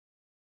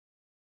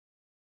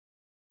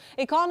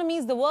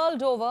Economies the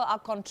world over are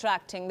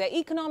contracting. Their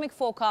economic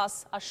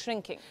forecasts are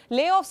shrinking.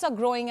 Layoffs are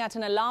growing at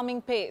an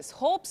alarming pace.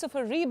 Hopes of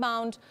a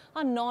rebound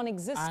are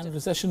non-existent. And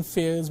recession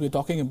fears we're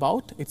talking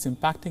about, it's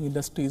impacting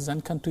industries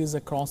and countries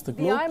across the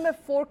globe. The IMF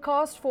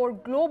forecast for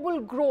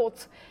global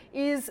growth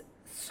is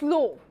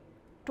slow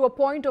to a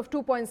point of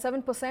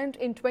 2.7%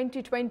 in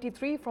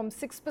 2023 from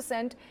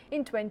 6%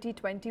 in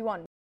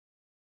 2021.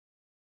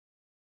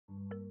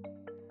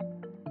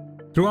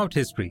 Throughout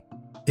history,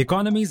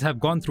 economies have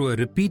gone through a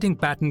repeating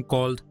pattern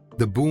called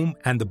the boom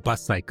and the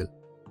bust cycle.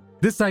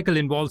 This cycle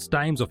involves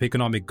times of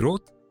economic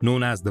growth,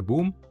 known as the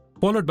boom,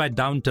 followed by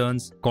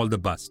downturns called the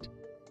bust.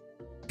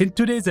 In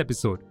today's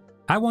episode,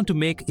 I want to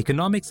make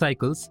economic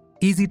cycles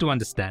easy to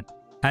understand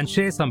and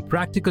share some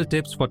practical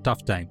tips for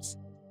tough times.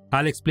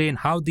 I'll explain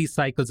how these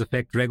cycles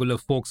affect regular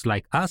folks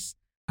like us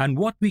and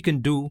what we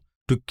can do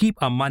to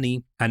keep our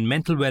money and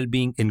mental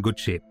well-being in good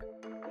shape.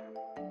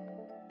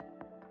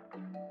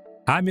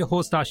 I'm your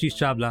host Ashish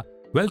Chawla.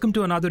 Welcome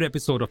to another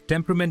episode of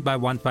Temperament by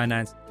One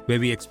Finance, where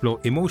we explore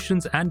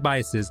emotions and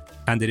biases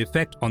and their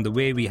effect on the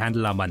way we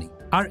handle our money.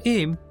 Our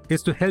aim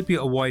is to help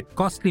you avoid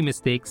costly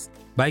mistakes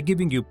by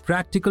giving you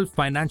practical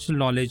financial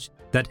knowledge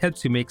that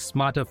helps you make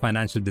smarter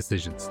financial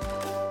decisions.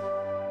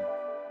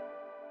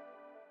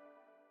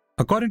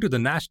 According to the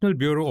National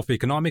Bureau of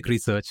Economic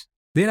Research,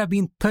 there have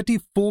been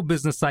 34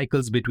 business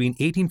cycles between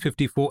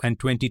 1854 and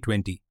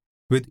 2020,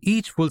 with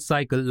each full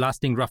cycle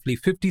lasting roughly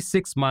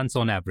 56 months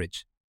on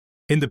average.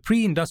 In the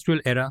pre-industrial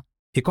era,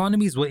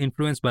 economies were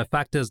influenced by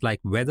factors like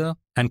weather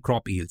and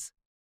crop yields.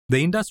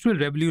 The Industrial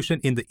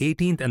Revolution in the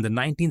 18th and the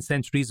 19th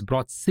centuries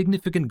brought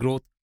significant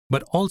growth,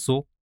 but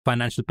also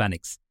financial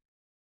panics.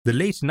 The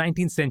late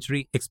 19th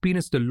century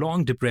experienced a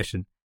long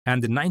depression,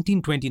 and the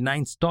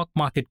 1929 stock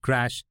market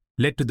crash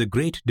led to the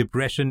Great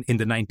Depression in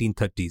the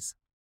 1930s.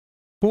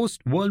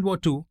 Post-World War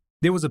II,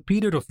 there was a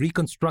period of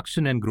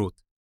reconstruction and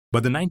growth,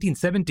 but the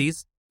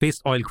 1970s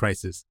faced oil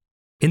crisis.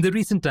 In the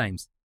recent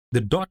times, the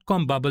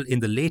dot-com bubble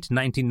in the late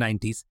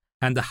 1990s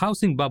and the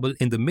housing bubble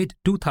in the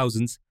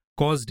mid-2000s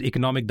caused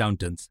economic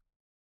downturns.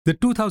 The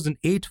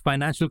 2008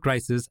 financial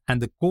crisis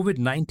and the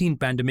COVID-19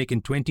 pandemic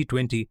in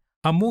 2020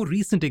 are more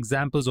recent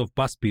examples of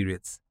bust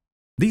periods.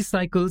 These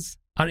cycles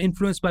are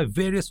influenced by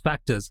various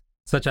factors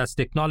such as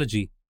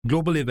technology,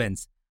 global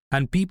events,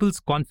 and people's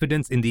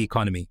confidence in the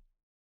economy.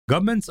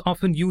 Governments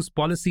often use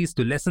policies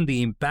to lessen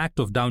the impact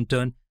of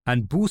downturn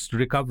and boost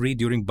recovery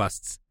during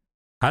busts,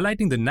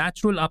 highlighting the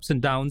natural ups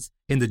and downs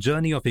in the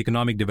journey of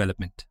economic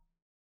development.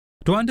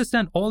 To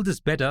understand all this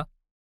better,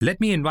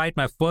 let me invite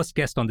my first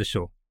guest on the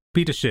show,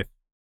 Peter Schiff.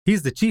 He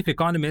is the chief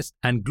economist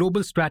and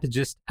global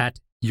strategist at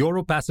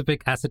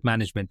Euro-Pacific Asset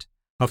Management,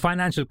 a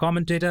financial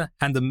commentator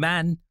and the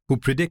man who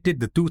predicted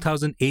the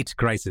 2008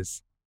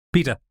 crisis.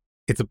 Peter,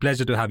 it's a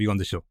pleasure to have you on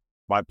the show.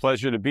 My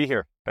pleasure to be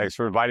here. Thanks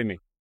for inviting me.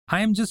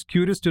 I am just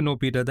curious to know,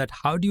 Peter, that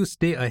how do you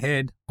stay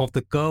ahead of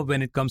the curve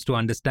when it comes to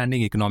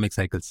understanding economic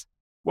cycles?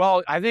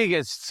 Well, I think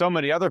it's so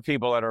many other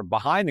people that are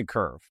behind the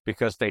curve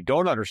because they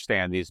don't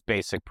understand these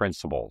basic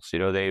principles. You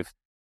know, they've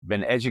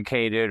been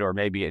educated or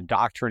maybe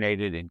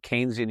indoctrinated in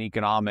Keynesian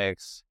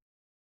economics.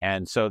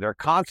 And so they're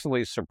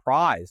constantly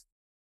surprised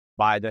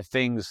by the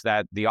things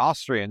that the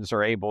Austrians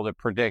are able to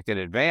predict in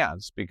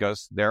advance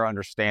because their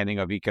understanding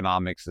of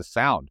economics is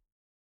sound.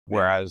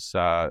 Whereas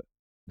the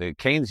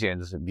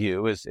Keynesians'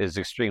 view is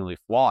extremely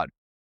flawed.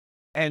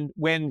 And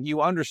when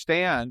you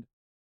understand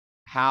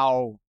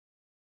how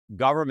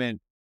government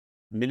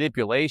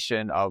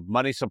manipulation of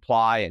money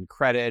supply and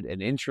credit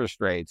and interest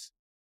rates,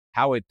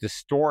 how it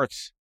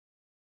distorts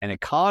an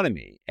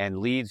economy and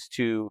leads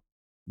to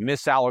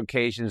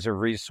misallocations of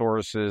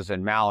resources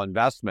and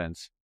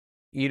malinvestments,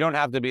 you don't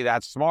have to be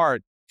that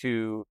smart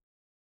to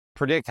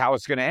predict how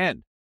it's going to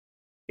end.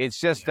 It's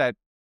just that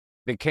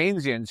the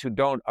Keynesians who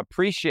don't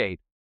appreciate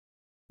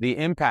the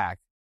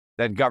impact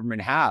that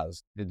government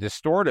has, the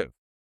distortive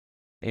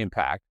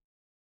impact,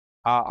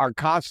 are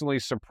constantly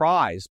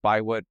surprised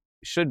by what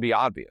should be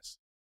obvious.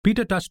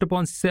 Peter touched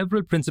upon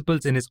several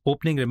principles in his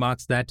opening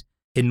remarks that,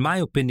 in my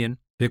opinion,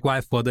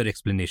 require further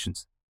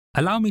explanations.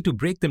 Allow me to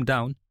break them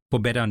down for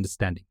better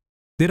understanding.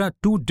 There are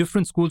two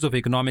different schools of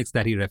economics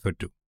that he referred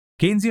to.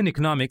 Keynesian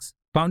economics,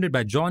 founded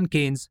by John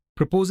Keynes,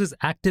 proposes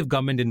active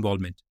government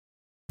involvement.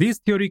 This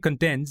theory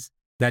contends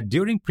that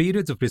during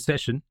periods of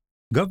recession,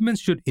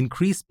 governments should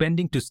increase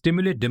spending to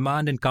stimulate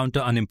demand and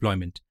counter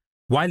unemployment,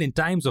 while in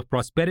times of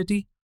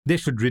prosperity, they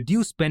should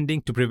reduce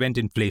spending to prevent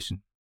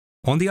inflation.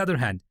 On the other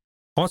hand,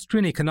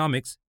 Austrian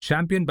economics,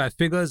 championed by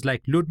figures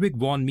like Ludwig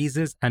von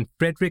Mises and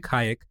Friedrich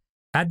Hayek,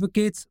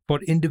 advocates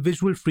for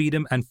individual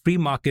freedom and free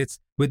markets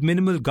with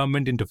minimal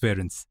government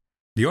interference.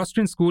 The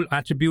Austrian school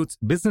attributes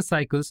business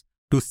cycles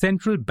to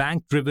central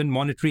bank-driven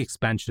monetary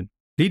expansion,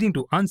 leading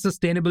to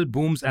unsustainable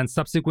booms and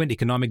subsequent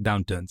economic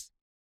downturns.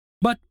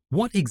 But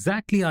what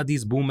exactly are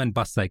these boom and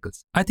bust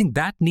cycles? I think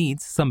that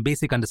needs some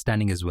basic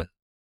understanding as well.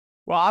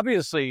 Well,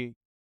 obviously,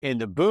 in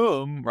the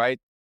boom, right,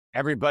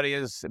 everybody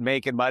is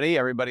making money,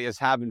 everybody is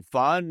having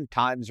fun,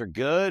 times are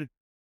good.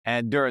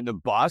 And during the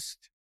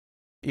bust,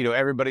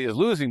 everybody is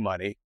losing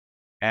money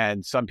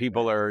And some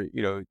people are,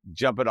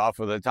 jumping off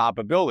of the top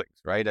of buildings,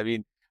 right? I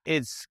mean,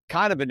 it's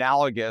kind of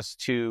analogous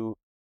to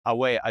a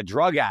way a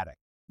drug addict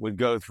would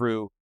go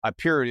through a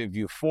period of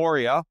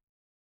euphoria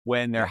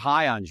when they're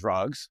high on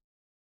drugs,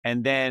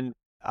 and then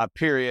a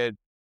period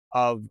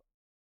of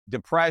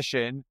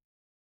depression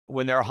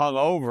when they're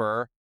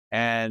hungover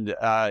and,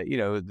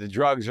 the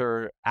drugs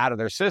are out of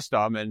their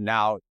system and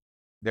now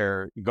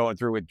they're going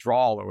through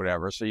withdrawal or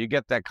whatever. So you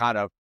get that kind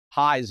of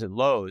highs and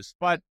lows.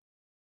 But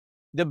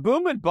the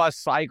boom and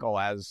bust cycle,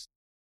 as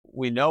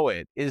we know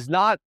it, is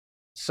not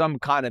some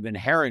kind of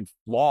inherent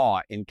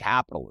flaw in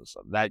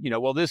capitalism that,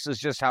 this is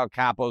just how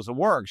capitalism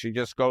works. You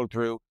just go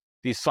through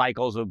these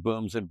cycles of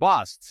booms and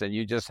busts and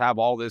you just have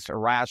all this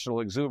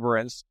irrational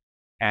exuberance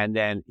and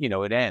then,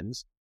 it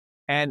ends.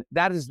 And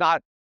that is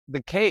not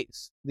the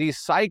case. These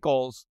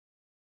cycles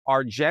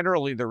are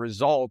generally the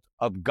result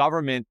of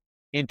government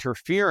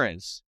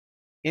interference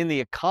in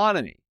the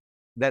economy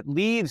that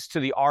leads to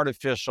the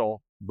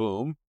artificial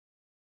boom,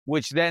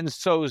 which then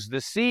sows the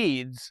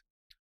seeds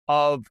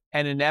of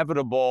an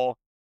inevitable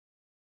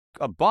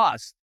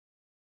bust.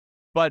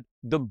 But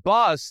the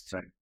bust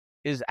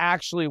is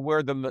actually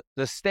where the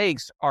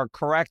mistakes are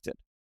corrected.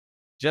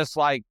 Just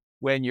like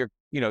when you're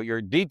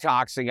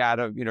detoxing out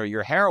of,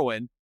 your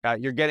heroin,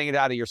 you're getting it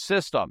out of your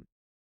system.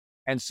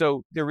 And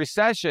so the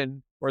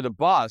recession or the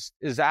bust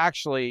is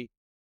actually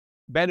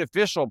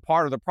beneficial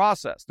part of the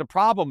process. The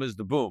problem is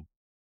the boom.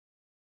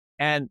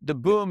 And the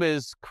boom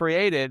is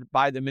created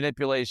by the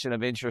manipulation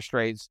of interest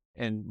rates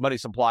and money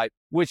supply,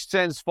 which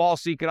sends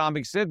false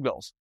economic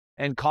signals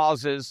and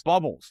causes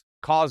bubbles,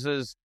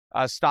 causes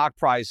stock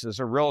prices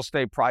or real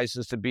estate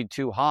prices to be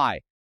too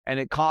high. And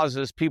it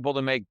causes people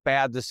to make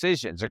bad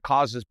decisions. It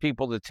causes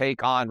people to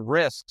take on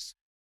risks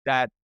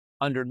that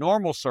under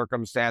normal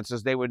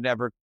circumstances they would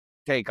never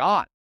take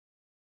on.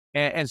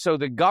 And so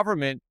the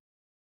government,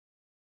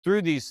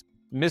 through these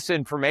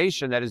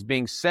misinformation that is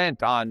being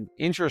sent on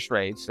interest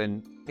rates,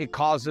 and it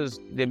causes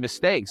the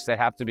mistakes that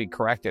have to be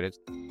corrected.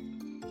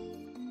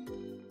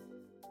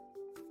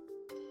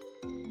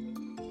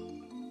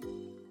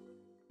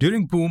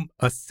 During boom,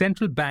 a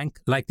central bank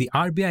like the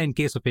RBI in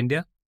case of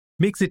India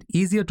makes it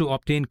easier to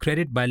obtain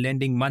credit by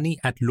lending money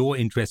at lower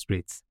interest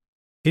rates.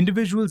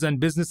 Individuals and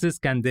businesses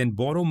can then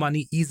borrow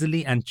money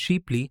easily and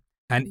cheaply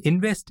and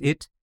invest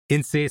it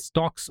in, say,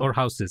 stocks or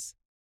houses.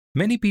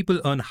 Many people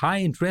earn high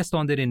interest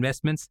on their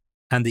investments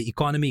and the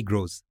economy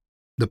grows.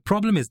 The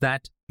problem is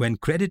that when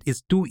credit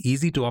is too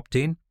easy to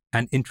obtain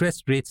and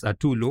interest rates are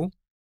too low,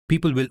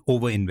 people will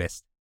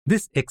overinvest.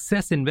 This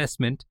excess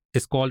investment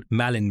is called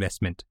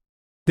malinvestment.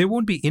 There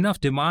won't be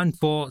enough demand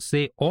for,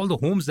 say, all the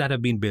homes that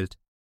have been built,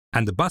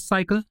 and the bust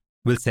cycle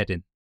will set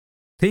in.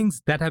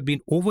 Things that have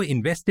been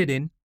overinvested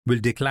in will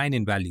decline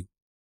in value.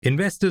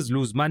 Investors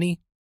lose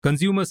money,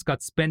 consumers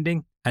cut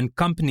spending, and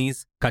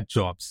companies cut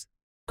jobs.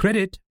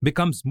 Credit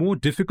becomes more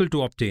difficult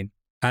to obtain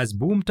as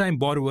boom time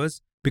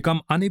borrowers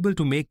become unable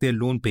to make their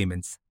loan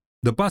payments.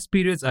 The bust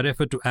periods are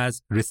referred to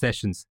as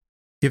recessions.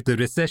 If the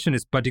recession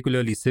is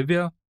particularly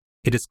severe,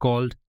 it is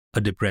called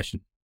a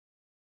depression.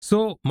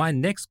 So my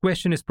next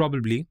question is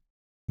probably,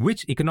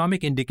 which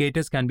economic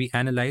indicators can be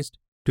analyzed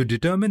to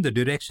determine the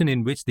direction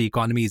in which the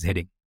economy is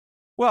heading?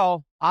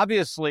 Well,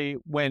 obviously,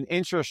 when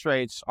interest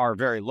rates are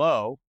very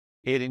low,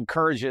 it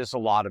encourages a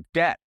lot of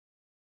debt.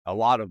 A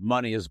lot of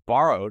money is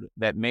borrowed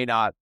that may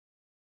not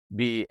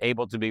be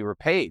able to be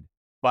repaid.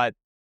 But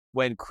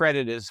when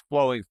credit is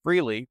flowing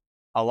freely,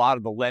 a lot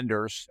of the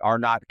lenders are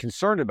not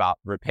concerned about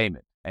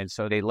repayment. And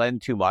so they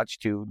lend too much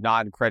to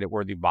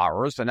non-creditworthy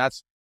borrowers. And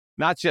that's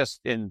not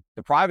just in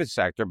the private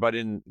sector, but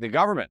in the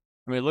government.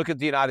 I mean, look at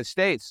the United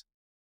States.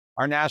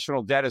 Our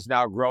national debt is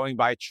now growing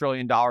by $1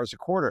 trillion a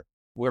quarter.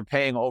 We're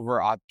paying over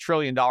 $1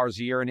 trillion a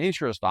year in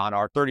interest on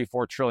our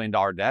 $34 trillion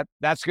debt.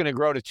 That's going to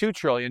grow to $2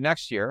 trillion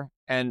next year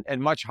and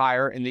much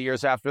higher in the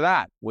years after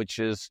that, which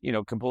is,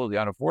 completely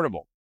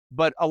unaffordable.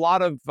 But a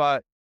lot of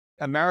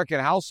American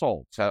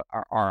households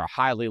are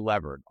highly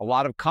levered. A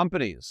lot of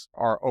companies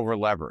are over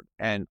levered,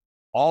 and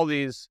all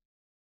these,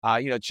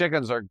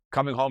 chickens are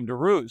coming home to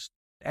roost.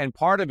 And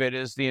part of it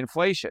is the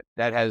inflation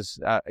that has,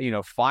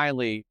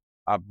 finally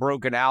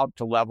broken out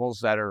to levels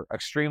that are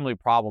extremely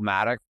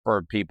problematic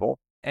for people.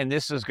 And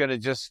this is going to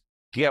just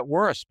get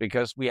worse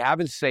because we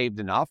haven't saved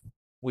enough.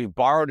 We've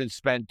borrowed and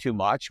spent too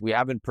much. We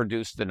haven't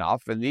produced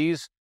enough. And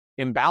these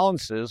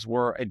imbalances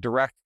were a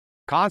direct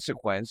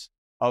consequence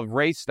of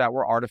rates that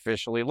were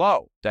artificially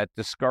low, that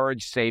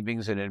discouraged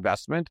savings and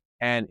investment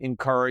and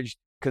encouraged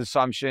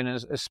consumption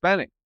and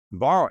spending,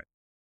 borrowing.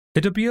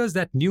 It appears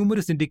that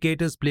numerous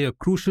indicators play a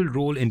crucial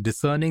role in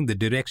discerning the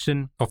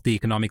direction of the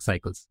economic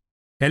cycles.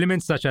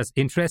 Elements such as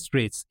interest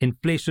rates,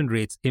 inflation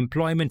rates,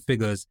 employment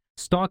figures,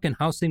 stock and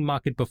housing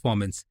market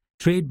performance,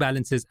 trade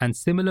balances, and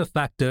similar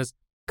factors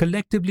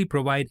collectively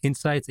provide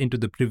insights into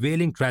the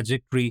prevailing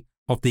trajectory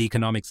of the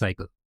economic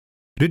cycle.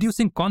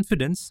 Reducing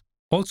confidence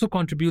also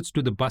contributes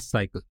to the bust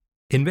cycle.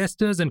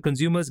 Investors and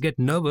consumers get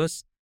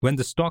nervous when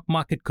the stock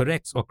market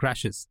corrects or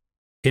crashes.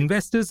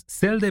 Investors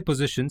sell their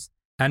positions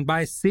and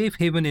buy safe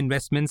haven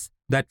investments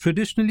that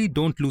traditionally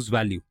don't lose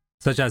value.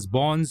 such as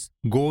bonds,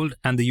 gold,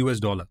 and the US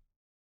dollar.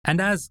 And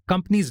as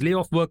companies lay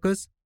off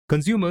workers,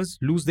 consumers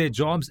lose their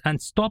jobs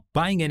and stop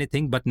buying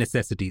anything but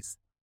necessities.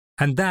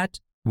 And that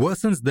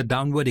worsens the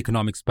downward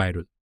economic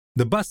spiral.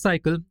 The bus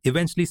cycle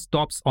eventually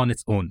stops on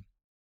its own.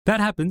 That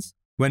happens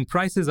when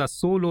prices are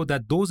so low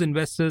that those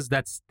investors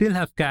that still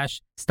have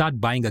cash start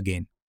buying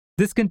again.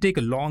 This can take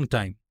a long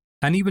time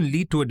and even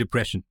lead to a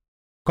depression.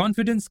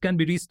 Confidence can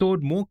be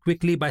restored more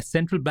quickly by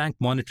central bank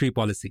monetary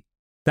policy,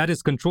 that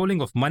is,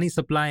 controlling of money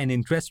supply and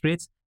interest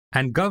rates,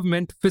 and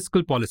government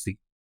fiscal policy,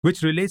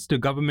 which relates to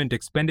government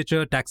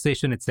expenditure,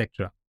 taxation,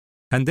 etc.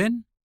 And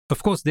then,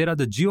 of course, there are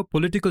the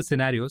geopolitical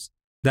scenarios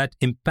that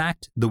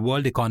impact the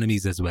world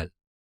economies as well.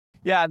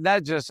 Yeah,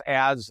 that just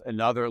adds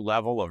another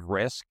level of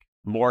risk,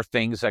 more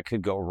things that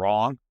could go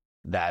wrong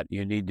that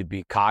you need to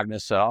be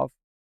cognizant of.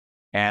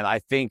 And I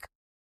think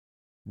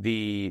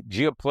the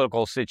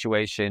geopolitical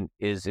situation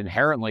is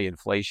inherently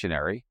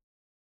inflationary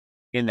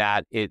in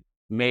that it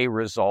may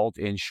result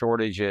in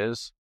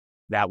shortages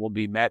that will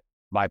be met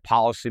by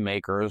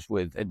policymakers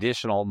with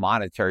additional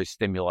monetary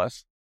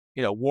stimulus.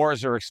 You know,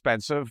 wars are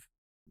expensive.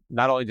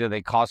 Not only do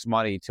they cost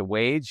money to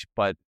wage,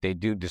 but they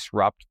do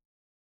disrupt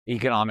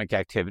economic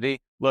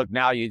activity. Look,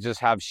 now you just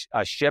have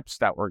ships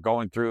that were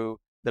going through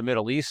the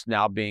Middle East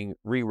now being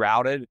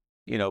rerouted,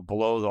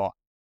 below the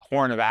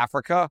Horn of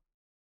Africa,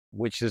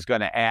 which is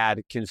going to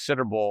add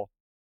considerable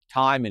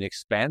time and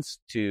expense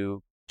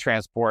to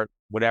transport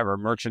whatever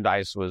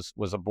merchandise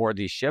was aboard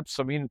these ships.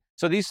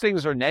 So these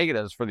things are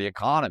negatives for the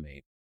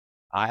economy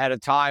at a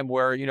time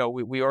where,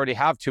 we already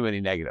have too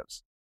many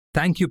negatives.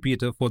 Thank you,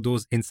 Peter, for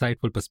those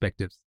insightful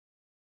perspectives.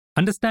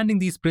 Understanding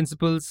these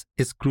principles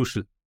is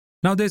crucial.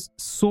 Now, there's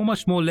so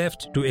much more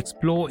left to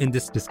explore in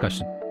this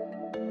discussion.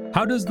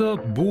 How does the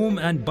boom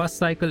and bust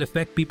cycle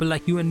affect people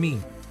like you and me?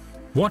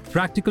 What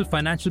practical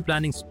financial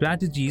planning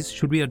strategies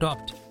should we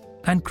adopt?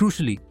 And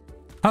crucially,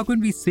 how can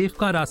we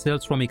safeguard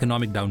ourselves from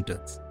economic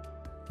downturns?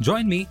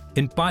 Join me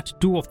in part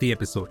 2 of the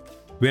episode,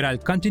 where I'll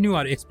continue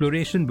our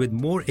exploration with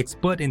more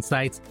expert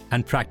insights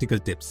and practical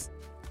tips.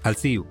 I'll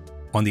see you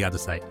on the other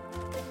side.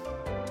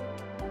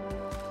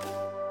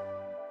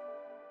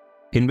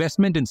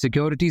 Investment in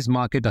securities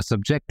market are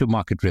subject to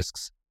market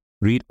risks.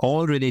 Read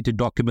all related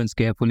documents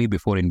carefully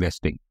before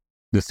investing.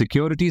 The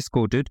securities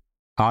quoted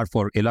are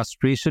for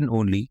illustration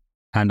only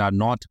and are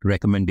not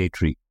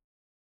recommendatory.